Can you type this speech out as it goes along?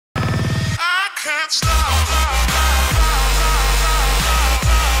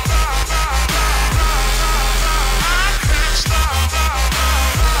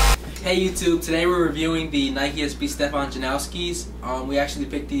Hey YouTube, today we're reviewing the Nike SB Stefan Janoskis. We actually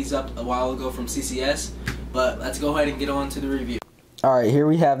picked these up a while ago from CCS, but let's go ahead and get on to the review. Alright, here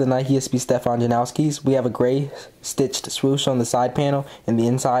we have the Nike SB Stefan Janoskis. We have a gray stitched swoosh on the side panel and the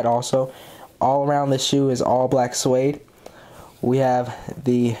inside also. All around the shoe is all black suede. We have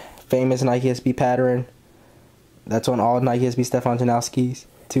the famous Nike SB pattern that's on all Nike SB Stefan Janoskis.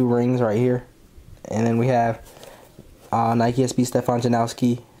 2 rings right here. And then we have Nike SB Stefan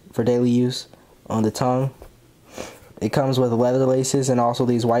Janoski for daily use on the tongue. It comes with leather laces and also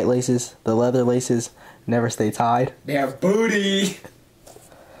these white laces. The leather laces never stay tied. They have booty!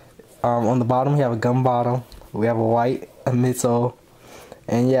 On the bottom we have a gum bottom. We have a white midsole.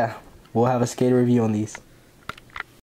 And yeah, we'll have a skater review on these.